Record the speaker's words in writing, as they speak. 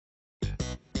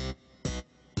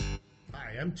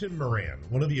Hi, I'm Tim Moran,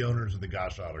 one of the owners of the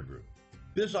Gosch Auto Group.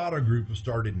 This auto group was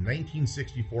started in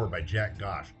 1964 by Jack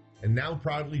Gosch and now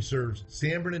proudly serves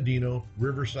San Bernardino,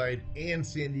 Riverside, and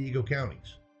San Diego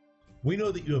counties. We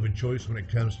know that you have a choice when it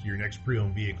comes to your next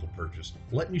pre-owned vehicle purchase.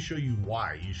 Let me show you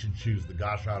why you should choose the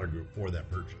Gosch Auto Group for that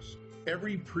purchase.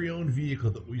 Every pre-owned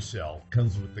vehicle that we sell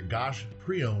comes with the Gosch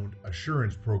Pre-Owned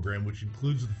Assurance Program, which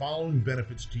includes the following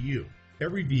benefits to you.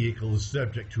 Every vehicle is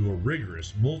subject to a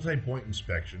rigorous multi-point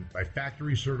inspection by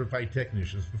factory certified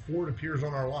technicians before it appears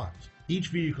on our lots. Each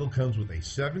vehicle comes with a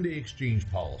 7-day exchange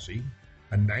policy,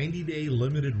 a 90-day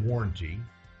limited warranty,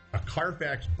 a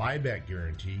Carfax buyback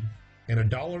guarantee, and a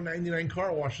 $1.99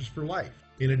 car washes for life.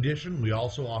 In addition, we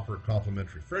also offer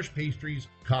complimentary fresh pastries,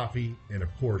 coffee, and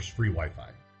of course, free Wi-Fi.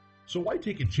 So why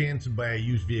take a chance and buy a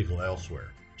used vehicle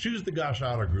elsewhere? Choose the Gosch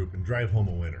Auto Group and drive home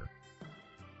a winner.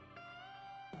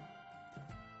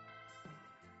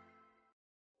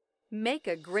 Make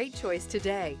a great choice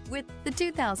today with the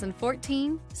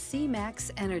 2014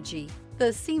 C-Max Energi.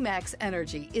 The C-Max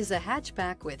Energi is a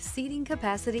hatchback with seating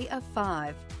capacity of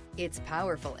 5. Its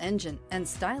powerful engine and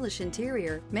stylish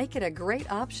interior make it a great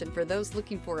option for those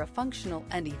looking for a functional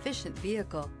and efficient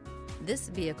vehicle. This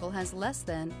vehicle has less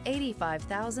than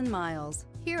 85,000 miles.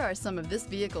 Here are some of this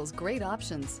vehicle's great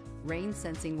options: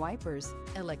 rain-sensing wipers,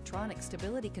 electronic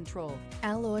stability control,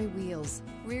 alloy wheels,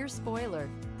 rear spoiler,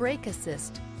 brake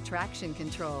assist, traction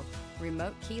control,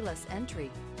 remote keyless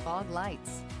entry, fog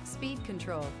lights, speed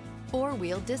control,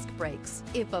 4-wheel disc brakes.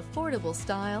 If affordable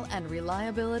style and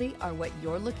reliability are what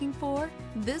you're looking for,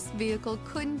 this vehicle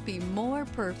couldn't be more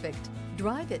perfect.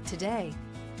 Drive it today.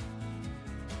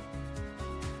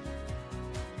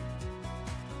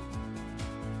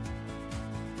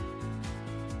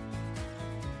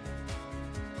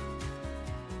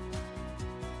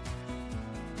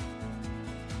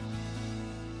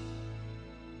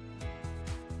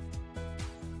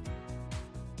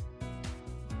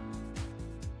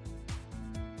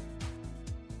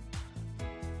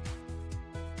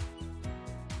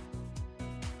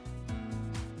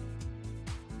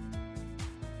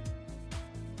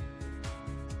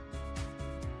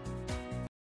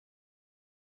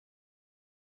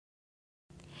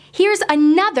 Here's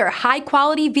another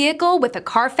high-quality vehicle with a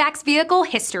Carfax Vehicle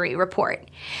History Report.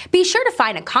 Be sure to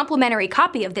find a complimentary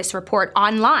copy of this report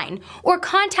online or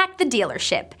contact the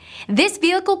dealership. This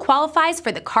vehicle qualifies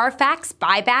for the Carfax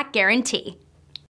Buyback Guarantee.